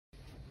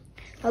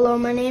Hello,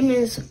 my name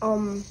is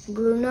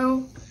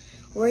Bruno.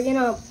 We're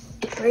gonna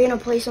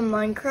play some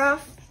Minecraft.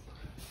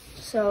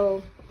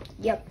 So,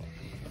 yep,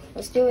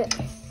 let's do it.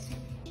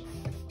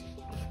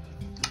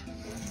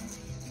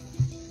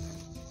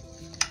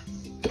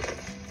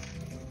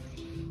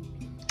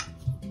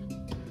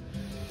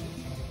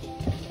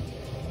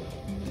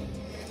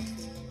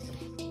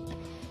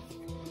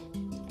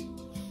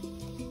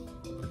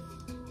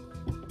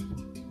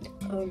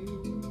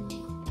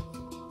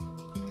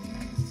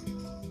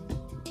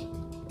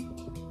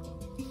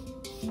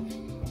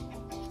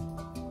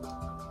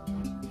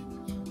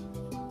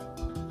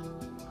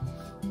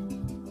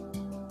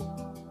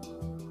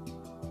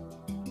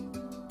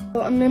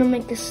 So I'm gonna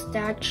make a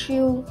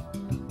statue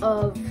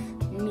of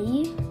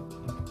me.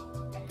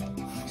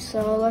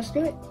 So let's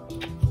do it.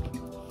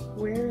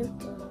 Where's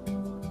the...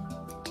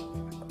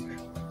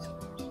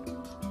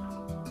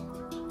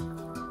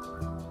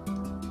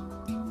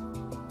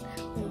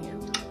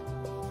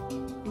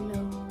 No,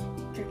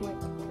 check my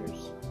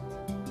colors.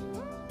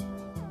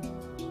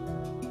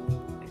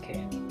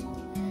 Okay.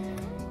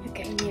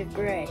 Okay, I need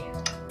gray.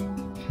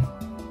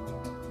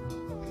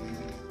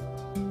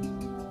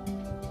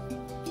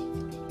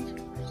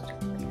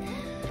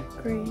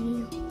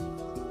 Green.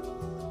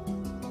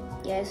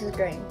 Yeah, this is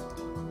green.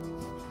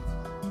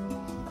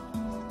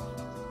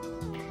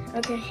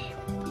 Okay.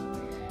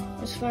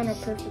 Let's find a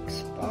perfect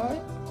spot.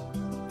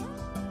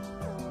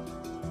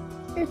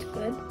 It's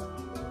good.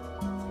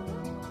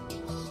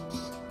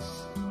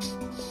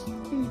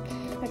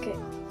 Okay,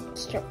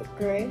 let's start with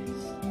gray.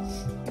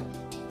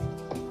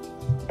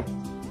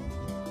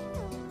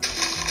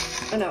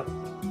 Oh no.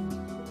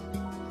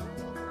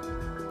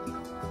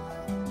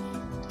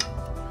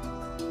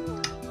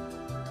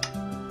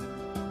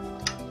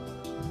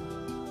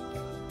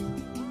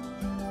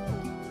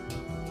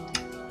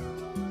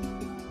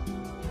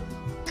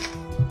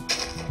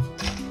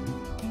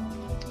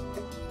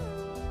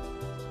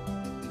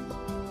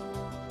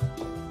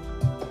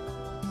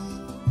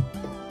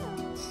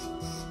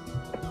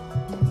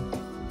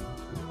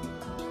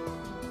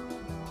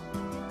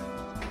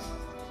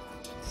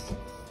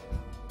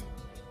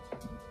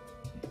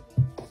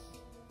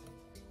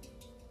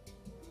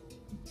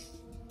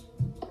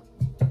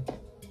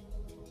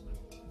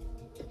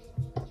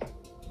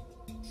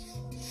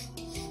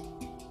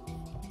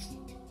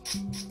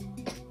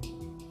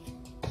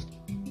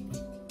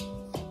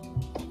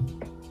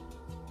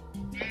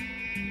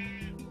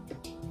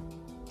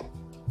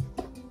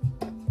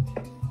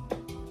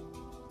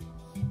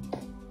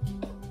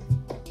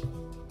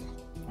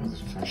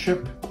 A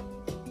ship?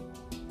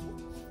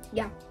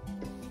 Yeah.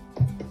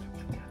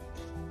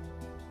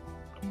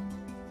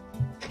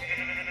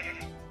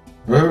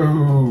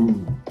 Oh!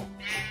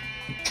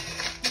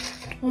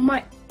 Oh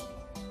my.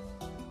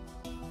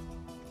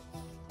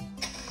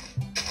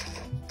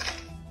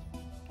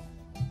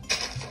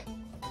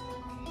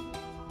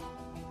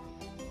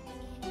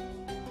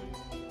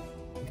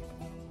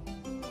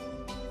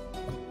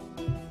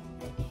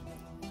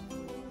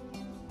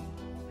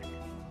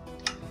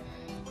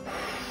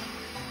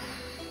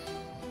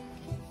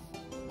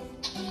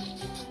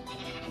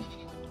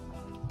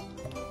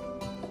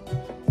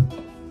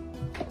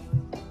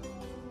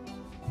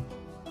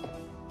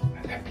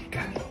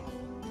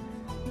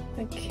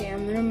 Okay,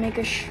 I'm gonna make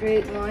a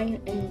straight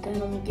line and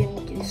then I'm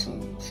gonna do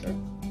some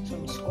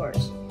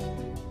squares.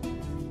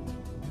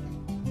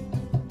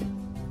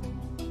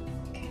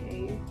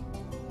 Okay.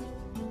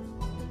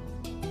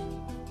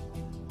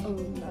 Oh,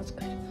 that's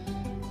good.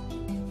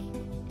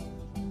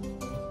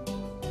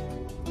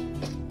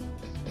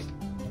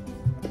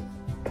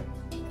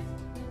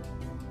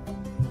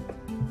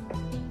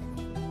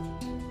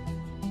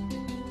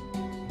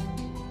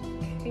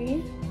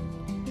 Okay.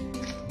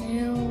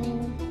 Now.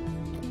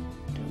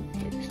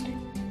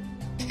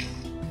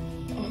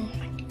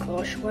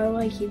 Gosh, why do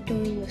I keep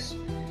doing this?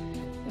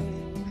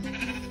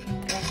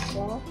 Rough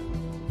block.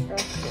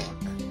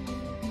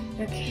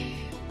 Okay.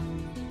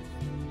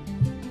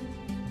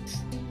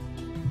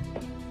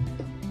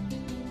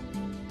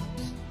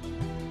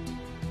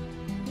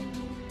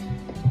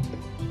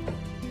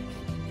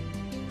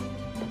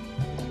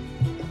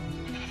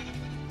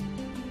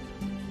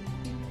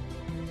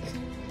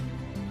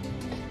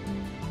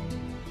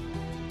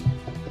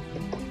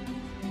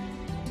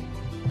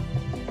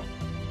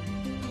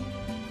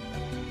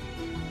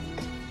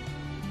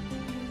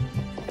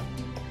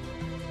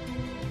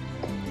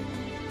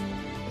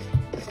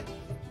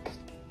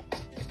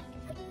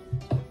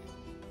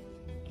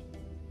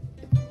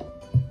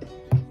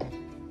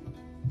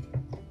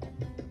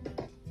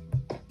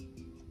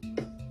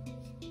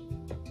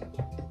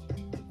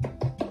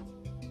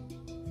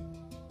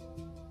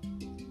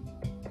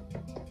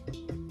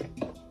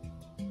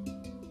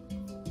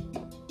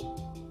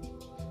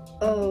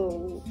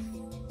 Oh.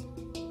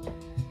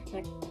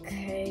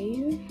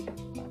 Okay.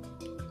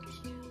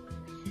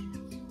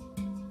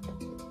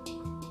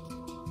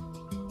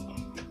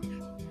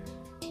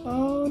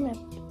 Oh no.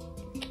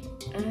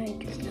 I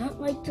do not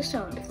like the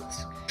sound of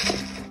this.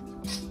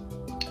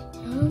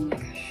 Oh my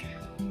gosh.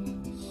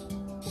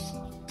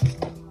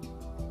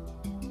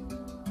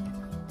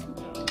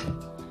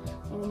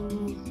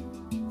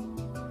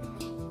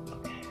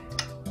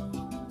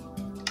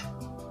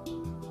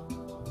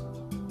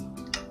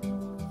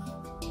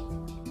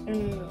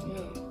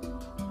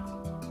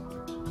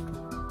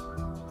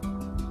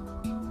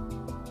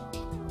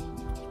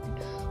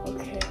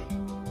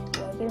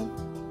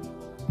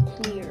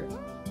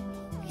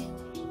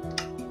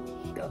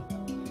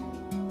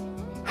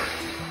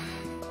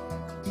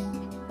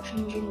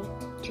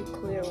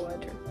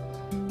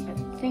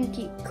 think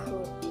it could.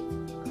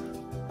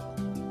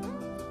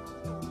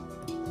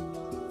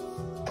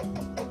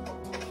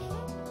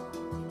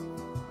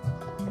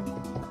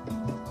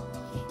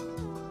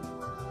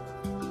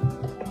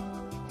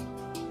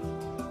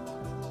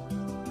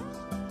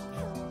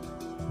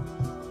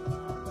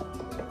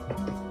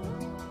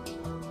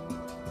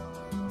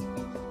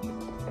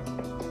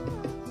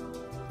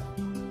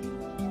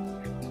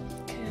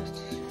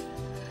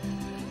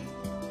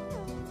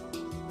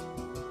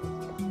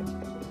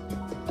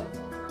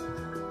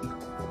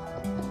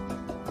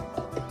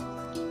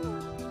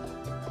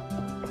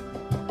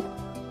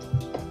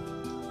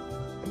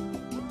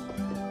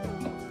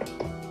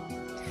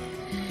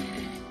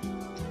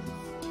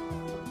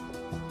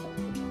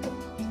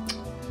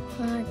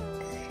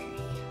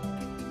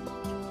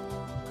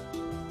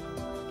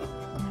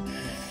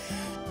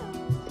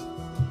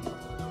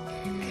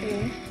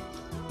 Okay.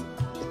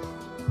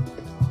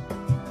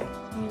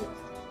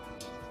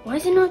 Why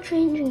is it not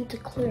changing to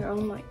clear? Oh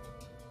my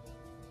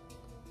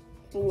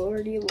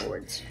lordy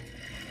lords.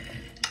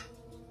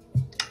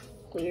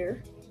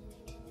 Clear.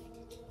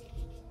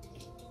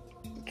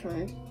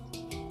 Return.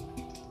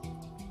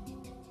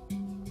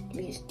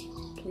 Please,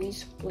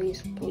 please,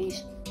 please,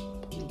 please,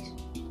 please.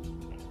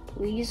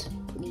 Please,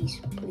 please,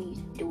 please,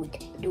 do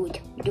it, do it,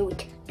 do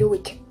it, do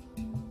it.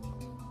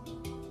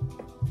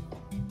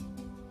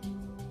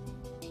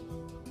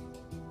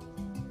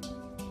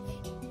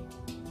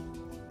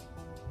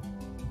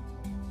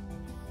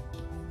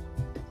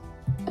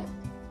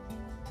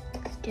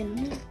 Dun,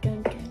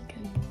 dun, dun,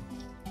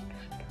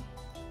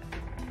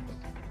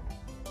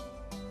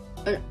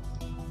 dun.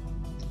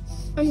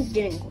 I'm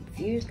getting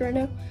confused right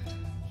now.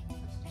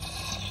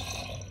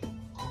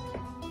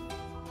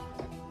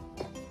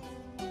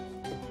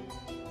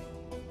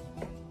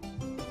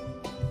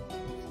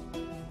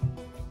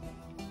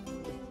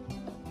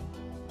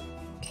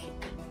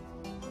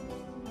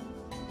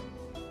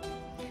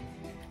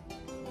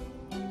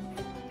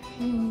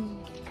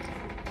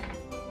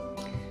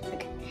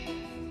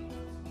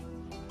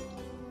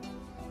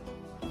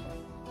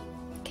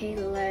 Okay,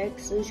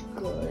 legs is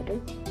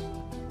good.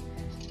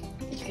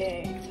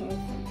 Okay.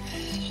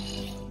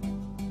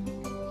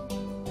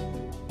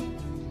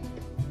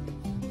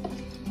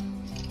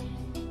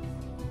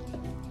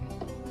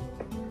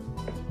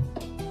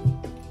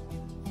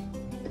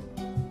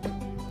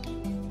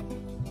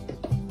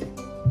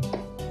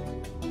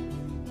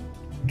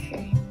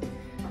 Okay.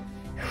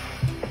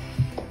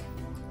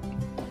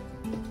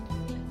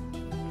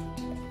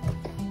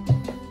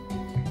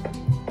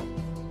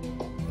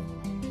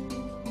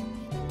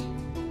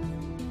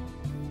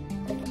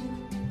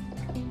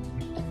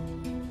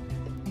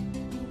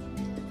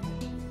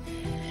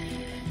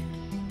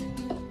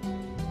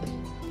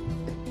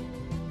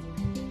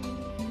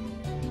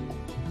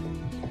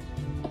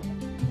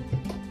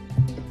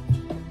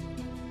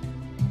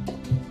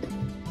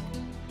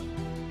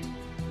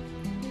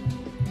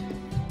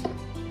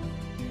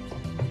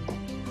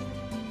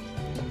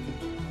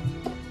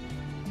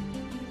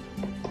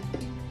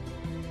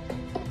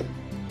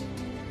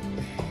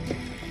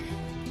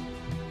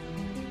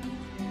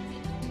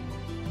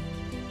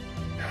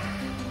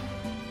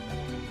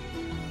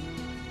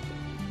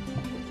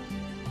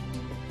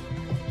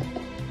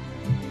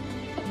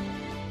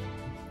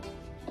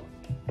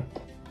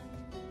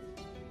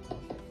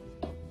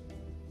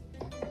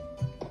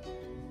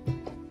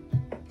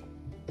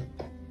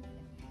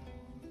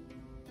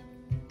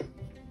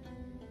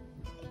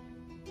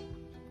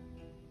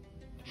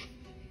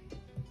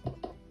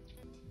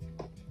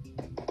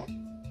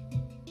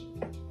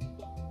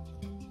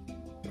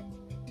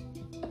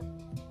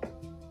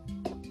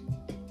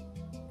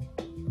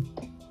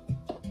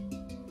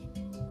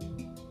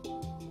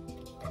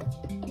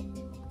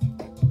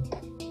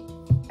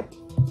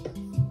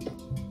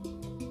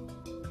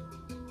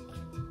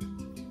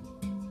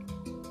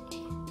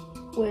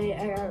 Wait,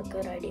 I got a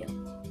good idea.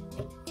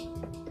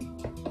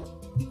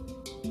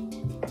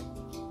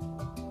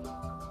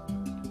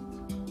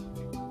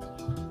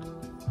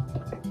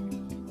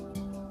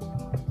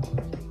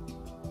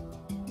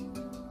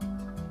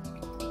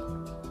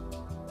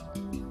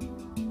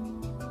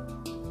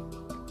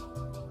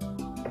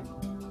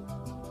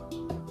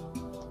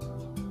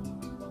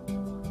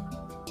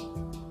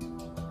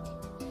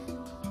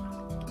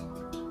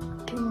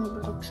 Two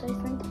more blocks, I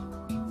think.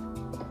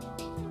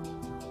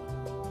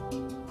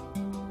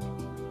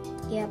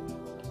 Yep.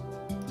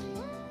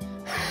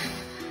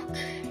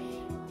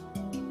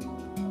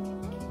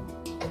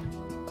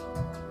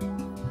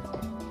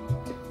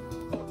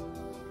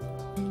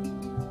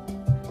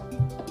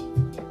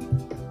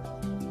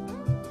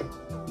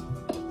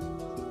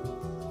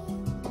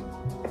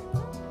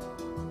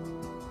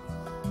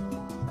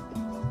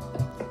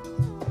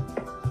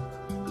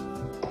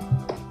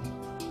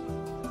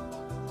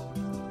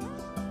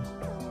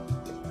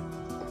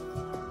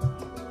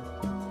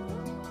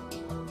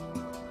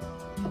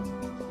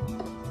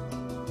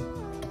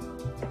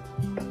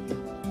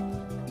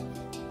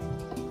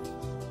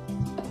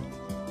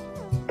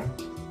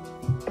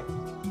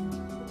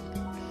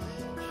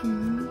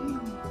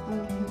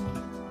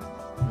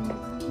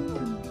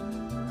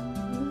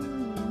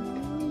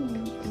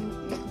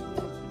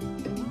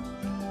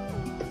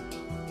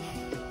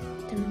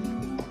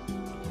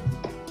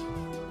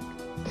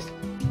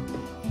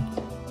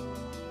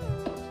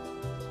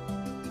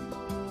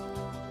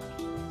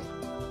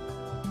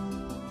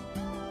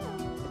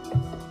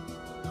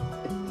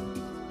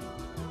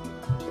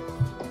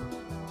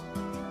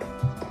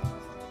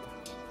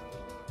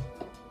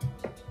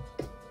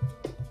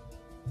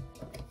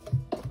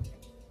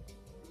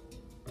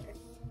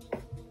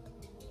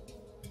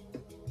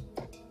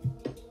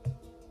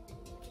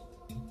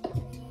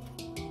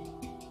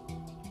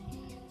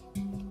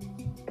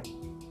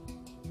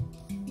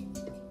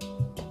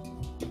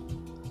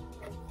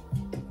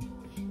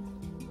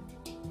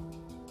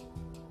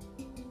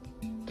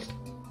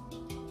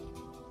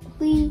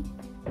 Whee!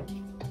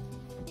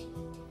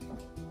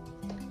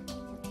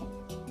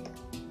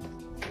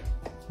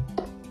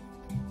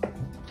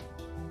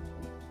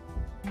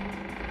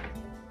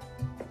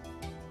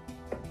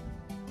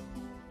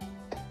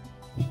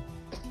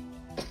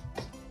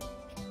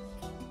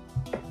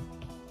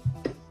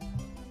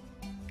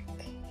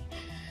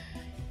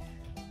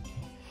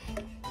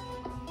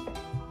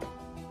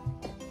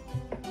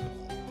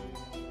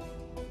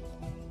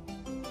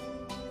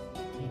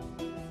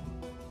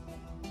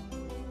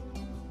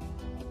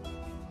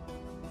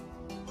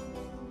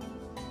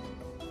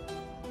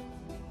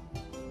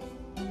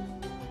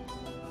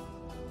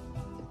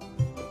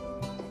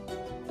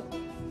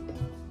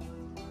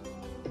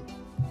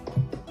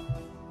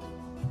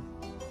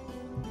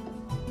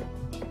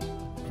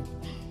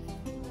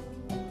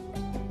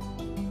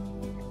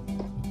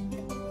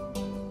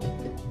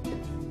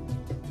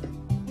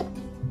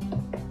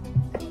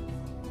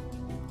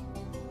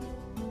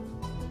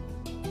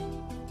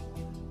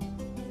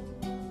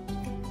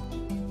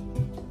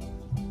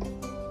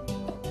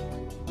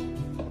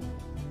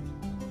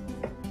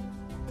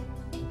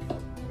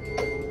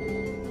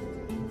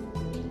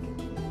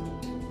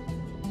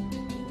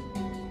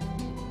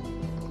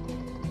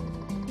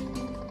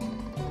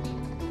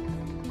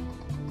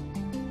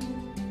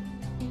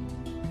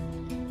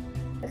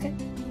 Okay.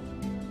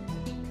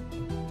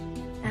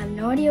 I have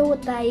no idea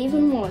what that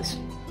even was.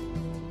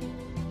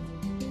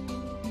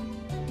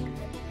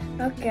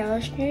 Okay,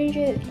 let's change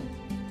it.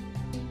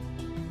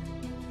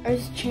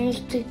 Let's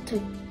change it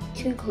to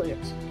two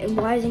clears. And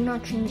why is it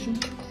not changing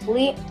to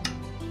clear?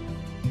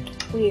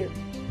 Clear.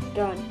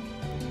 Done.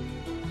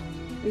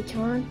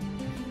 Return.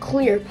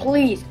 Clear,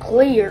 please,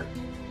 clear.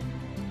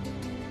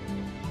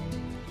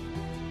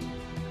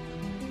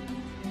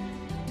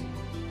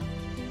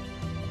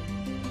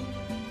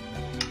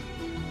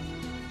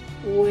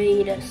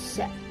 Wait a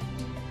sec.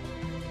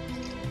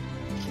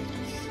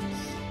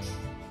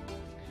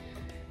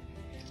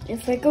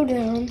 If I go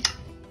down,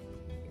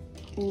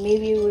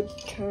 maybe it would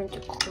turn to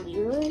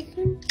clear, I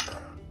think.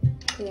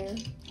 Clear,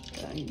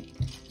 done,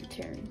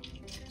 return.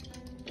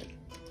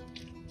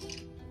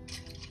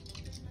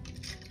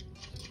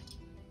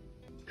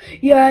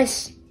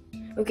 Yes!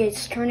 Okay,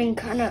 it's turning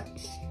kinda.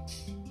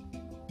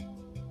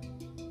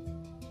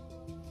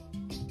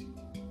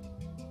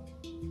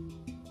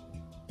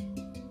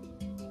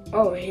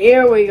 Oh,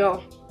 here we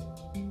go.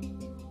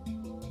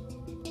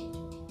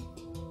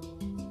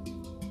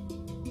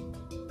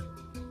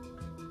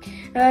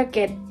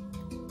 Okay.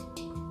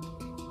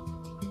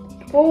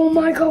 Oh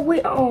my god,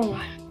 wait. Oh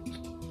my.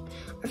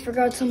 I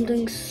forgot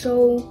something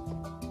so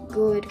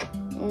good.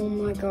 Oh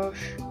my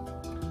gosh.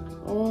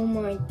 Oh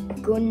my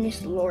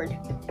goodness lord.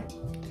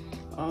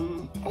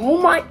 Oh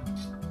my.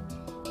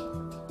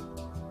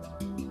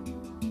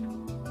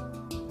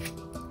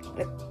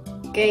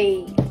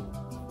 Okay.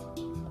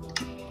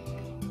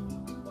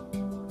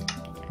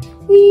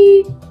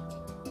 Whee!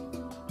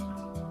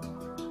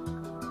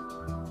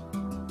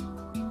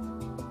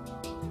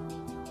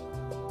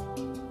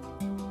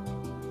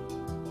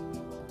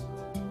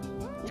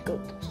 Let's go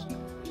with this.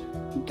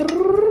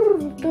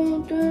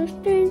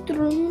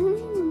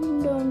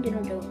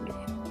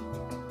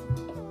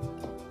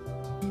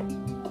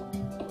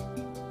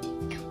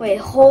 Wait,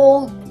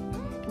 hold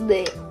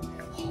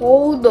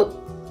up.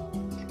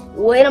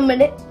 Wait a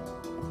minute.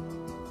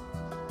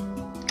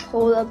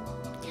 Hold up.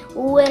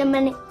 Wait a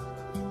minute.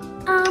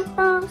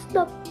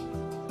 Stop.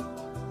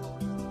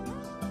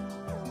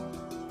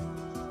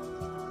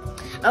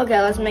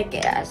 Okay, let's make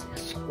it as a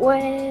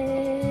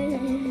square.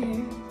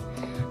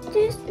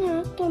 This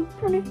not the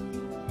pretty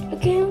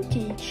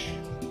advantage.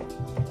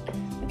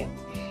 Okay.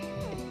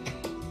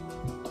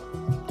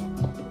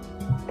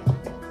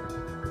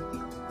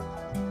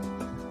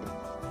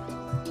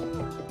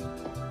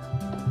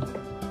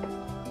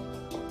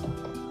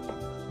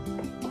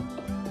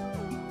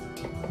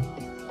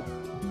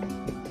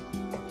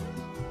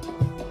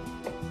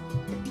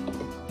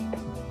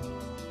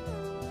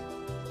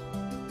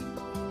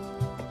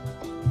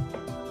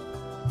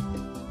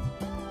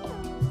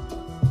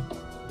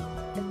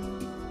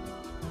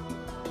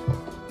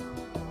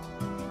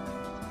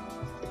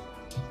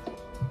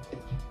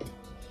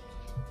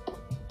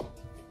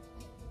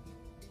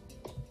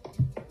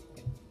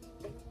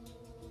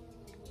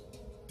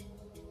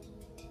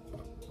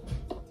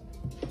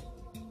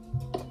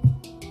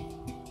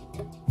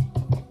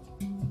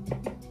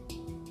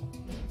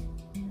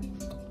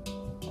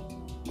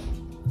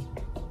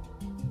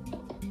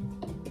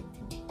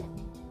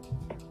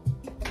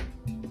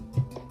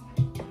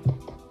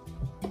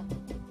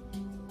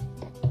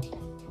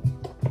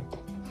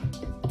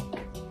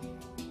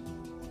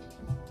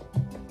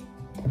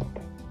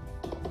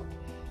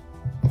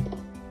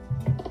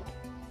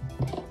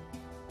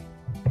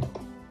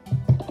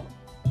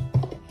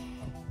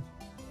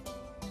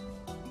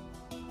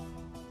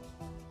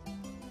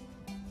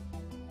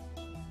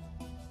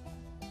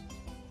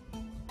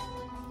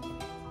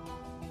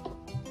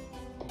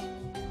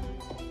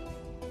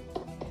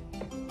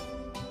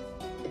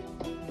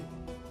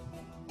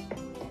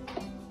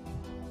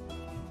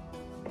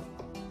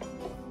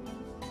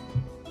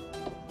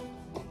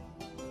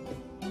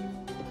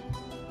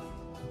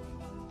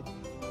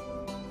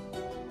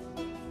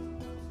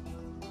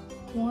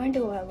 Why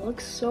do I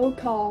look so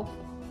tall?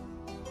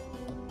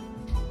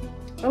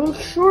 I look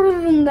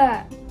shorter than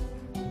that.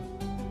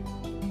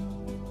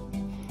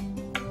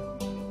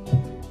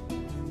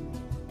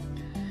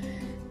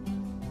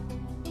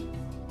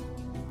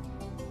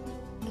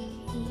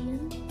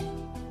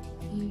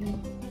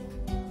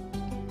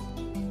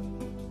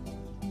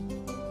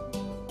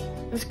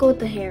 Let's go with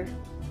the hair.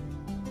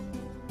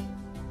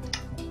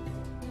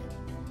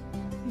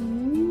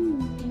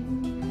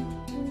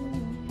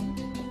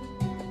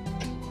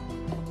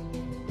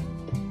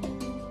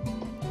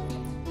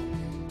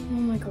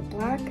 When I go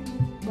black,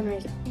 when I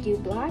do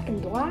black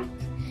and black,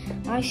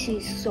 I see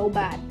so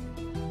bad.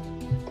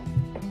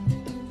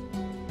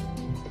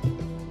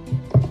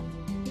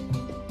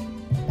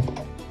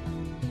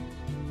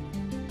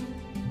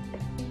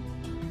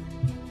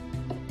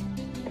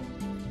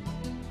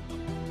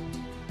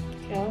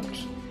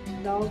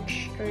 Dog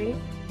straight.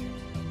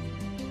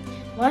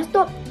 Why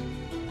stop?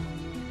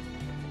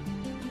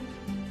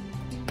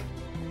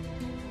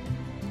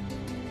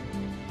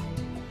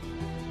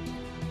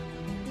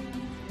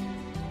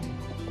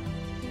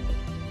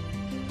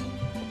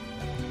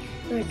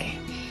 Okay.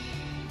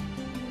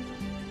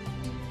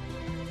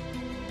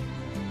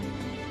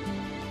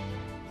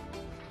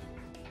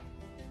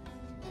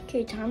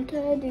 Okay, time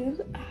to do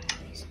the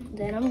eyes.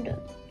 Then I'm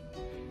done.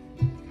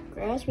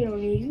 Grass, we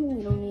don't need you,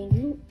 we don't need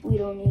you, we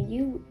don't need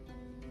you.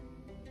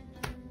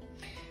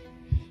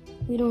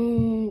 We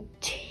don't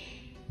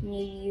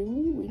need you,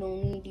 we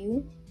don't need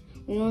you.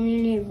 We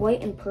only need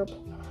white and purple.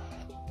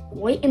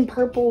 White and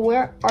purple,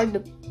 where are the...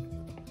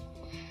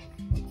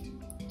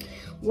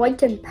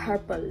 White and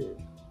purple.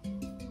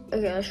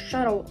 Okay, let's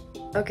try to...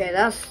 Okay,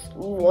 that's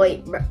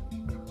white, bro.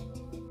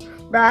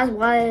 That's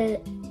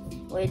white.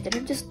 Wait, did I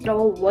just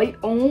throw white?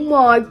 Oh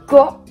my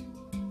god.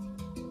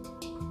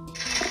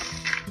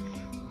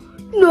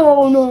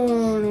 No, no,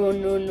 no, no,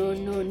 no, no,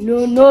 no,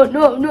 no, no,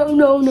 no, no,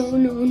 no, no,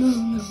 no,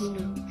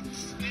 no.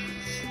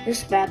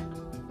 This is bad.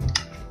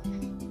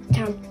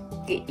 Time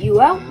to get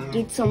you out.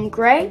 Get some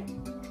gray.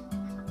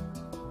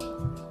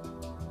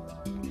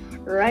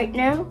 Right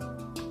now.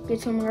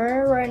 Get some gray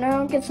right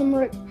now. Get some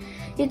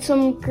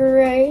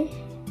gray.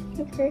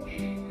 Okay.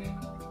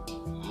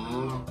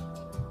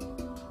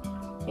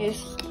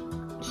 Yes.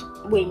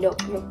 Wait, no.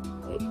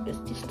 Wait, is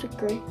this the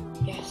gray?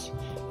 Yes.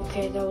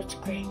 Okay, that was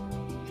gray.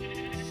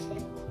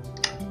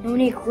 No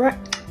need gray.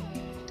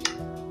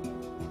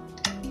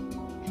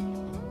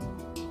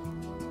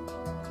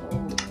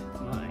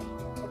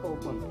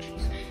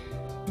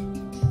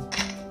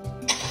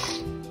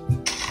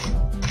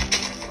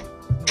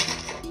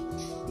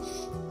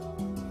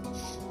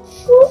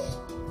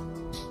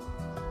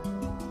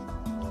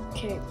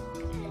 Okay,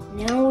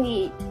 now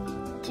we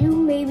do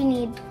maybe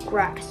need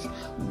grass,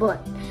 but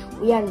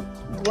we have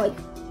white.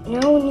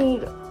 Now we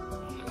need.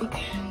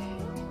 Okay.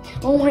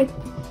 Oh my.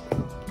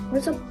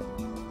 What's up?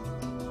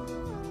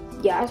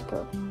 Yeah, that's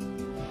purple.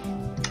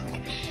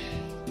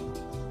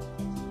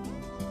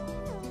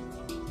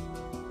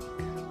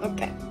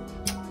 Okay.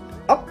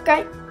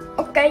 Okay.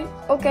 Okay.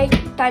 Okay.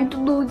 Time to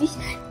do this.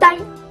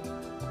 Time.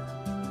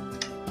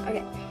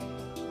 Okay.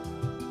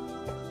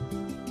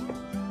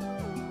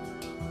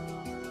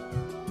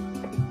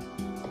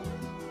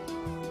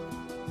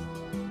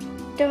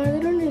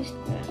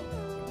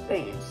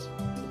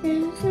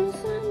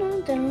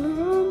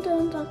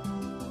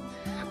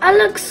 I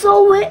look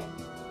so wet.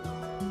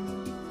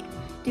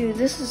 Dude,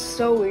 this is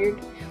so weird.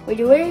 Wait,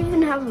 do I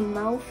even have a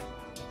mouth?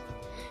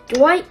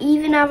 Do I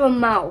even have a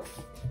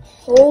mouth?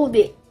 Hold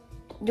it.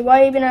 Do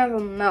I even have a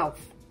mouth?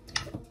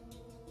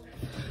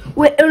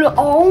 Wait,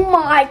 oh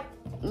my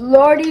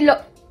lordy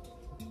look.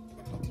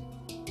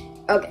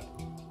 Okay.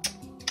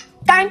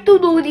 Time to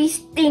do this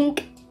thing.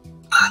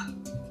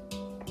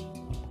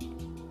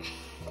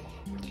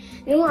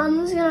 You know what? I'm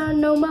just gonna have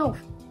no mouth.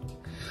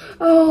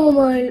 Oh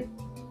my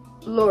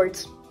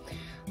lords.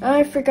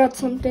 I forgot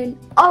something.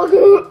 I'll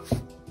do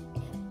it.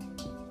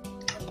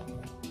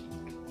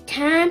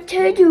 Time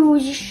to do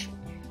this.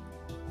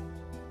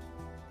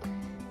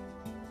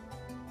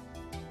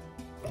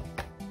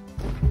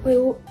 Wait.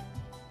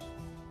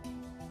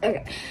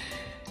 Okay.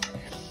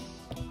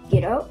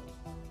 Get out.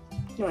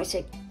 No, I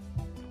said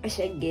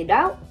get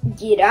out.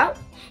 Get out.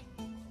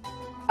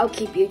 I'll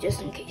keep you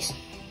just in case.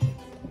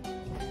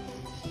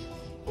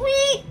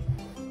 Wee.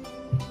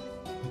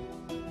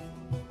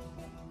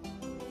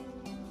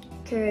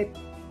 Okay.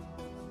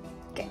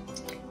 Okay.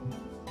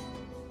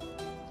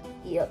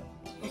 Yep.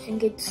 I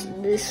think it's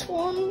this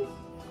one.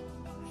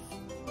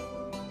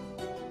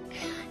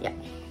 Yeah.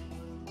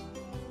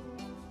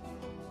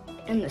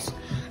 And this.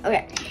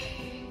 Okay.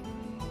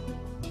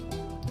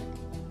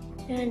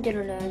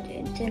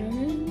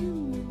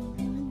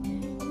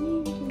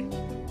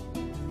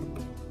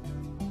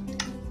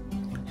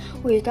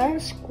 Wait, is that a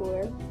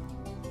square?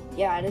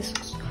 Yeah, it is.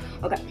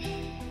 Okay.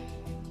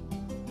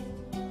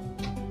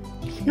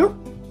 Nope.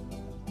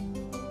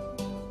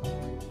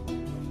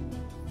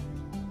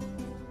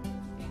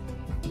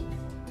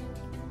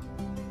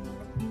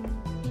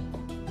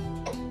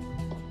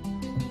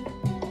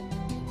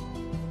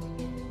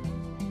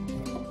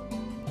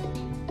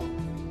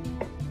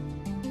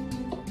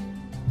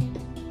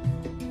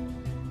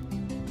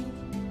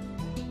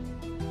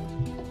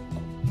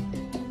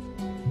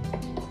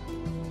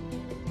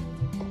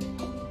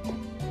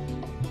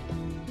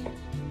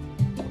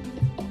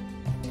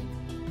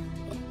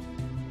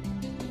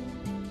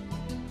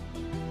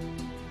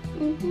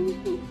 I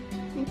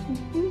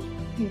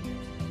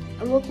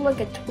look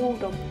like a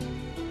totem.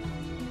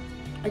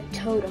 A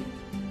totem.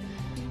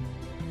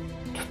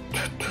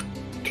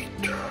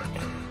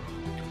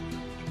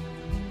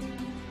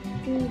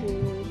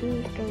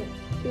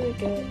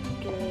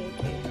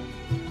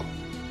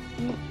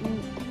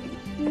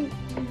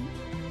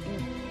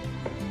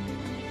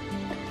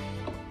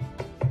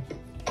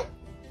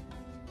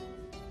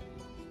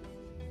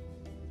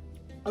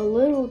 A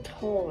little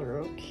taller,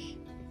 okay.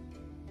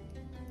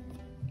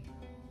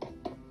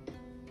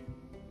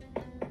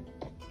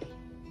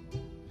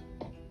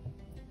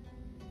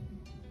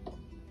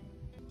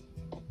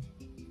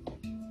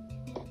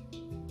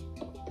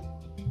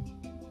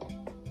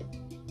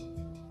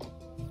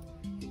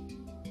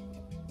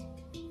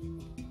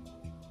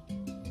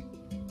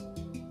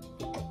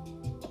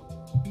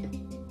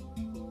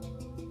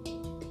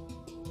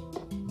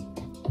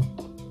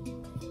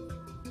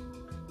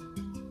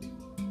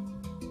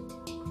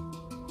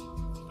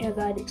 Yeah,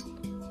 that is.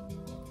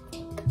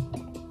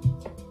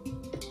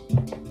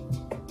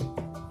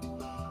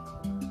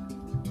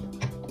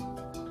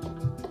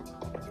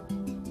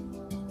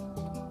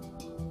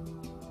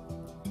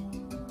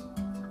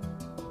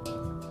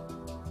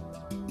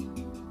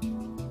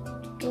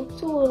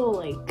 Looks a little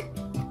like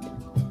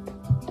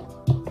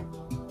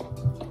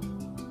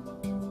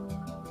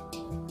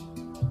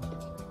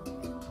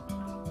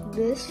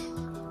this.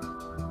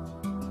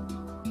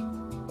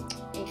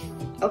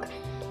 Okay.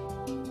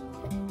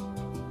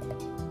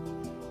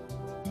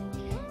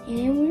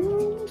 And we're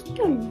almost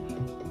done.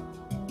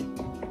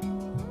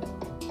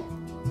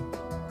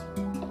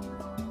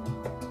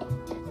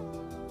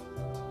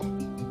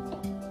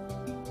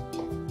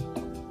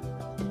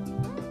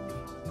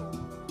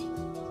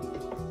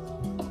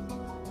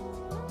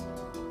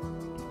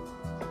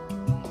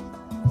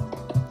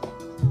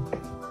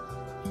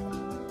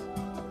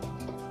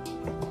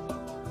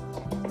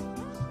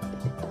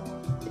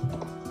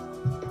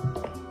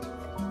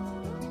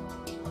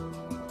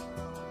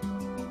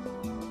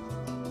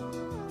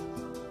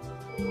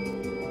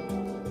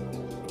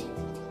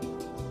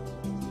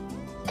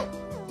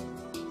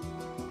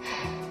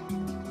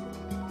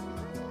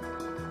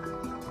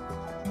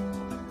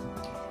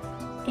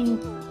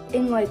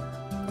 In like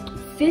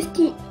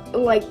 50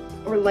 what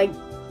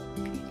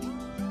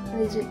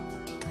is it,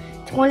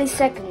 20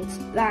 seconds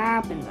that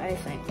happened, I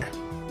think,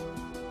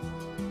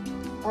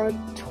 or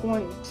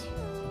 20.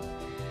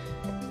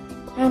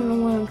 I don't know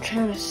what I'm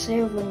trying to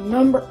say with a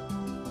number.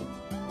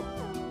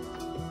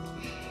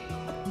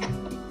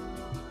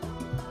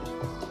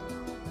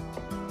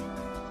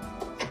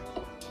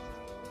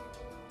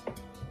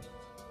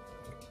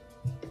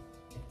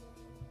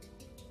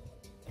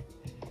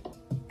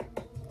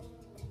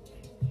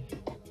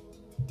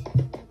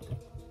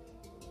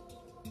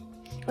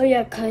 Oh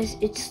yeah, cause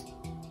it's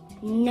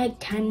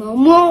nighttime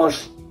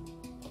almost.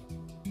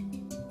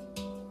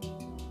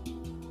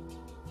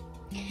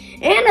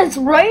 And it's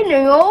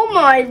raining, oh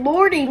my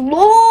lordy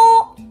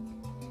lord.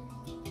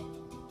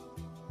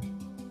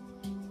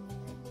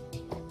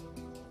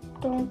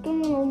 Dun,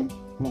 dun, dun,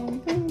 dun,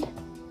 dun.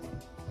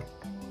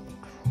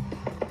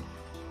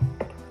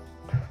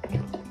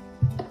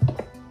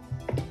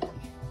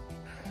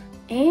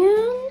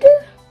 And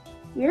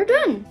we're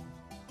done.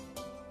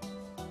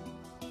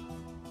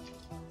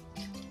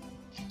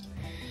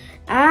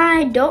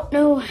 I don't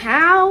know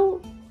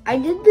how I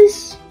did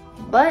this,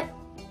 but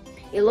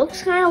it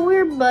looks kind of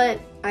weird,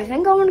 but I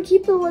think I want to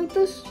keep it like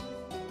this.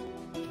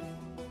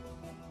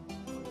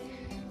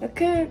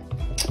 Okay.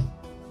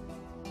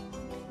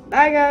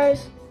 Bye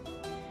guys.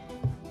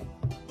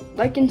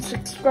 Like and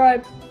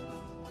subscribe.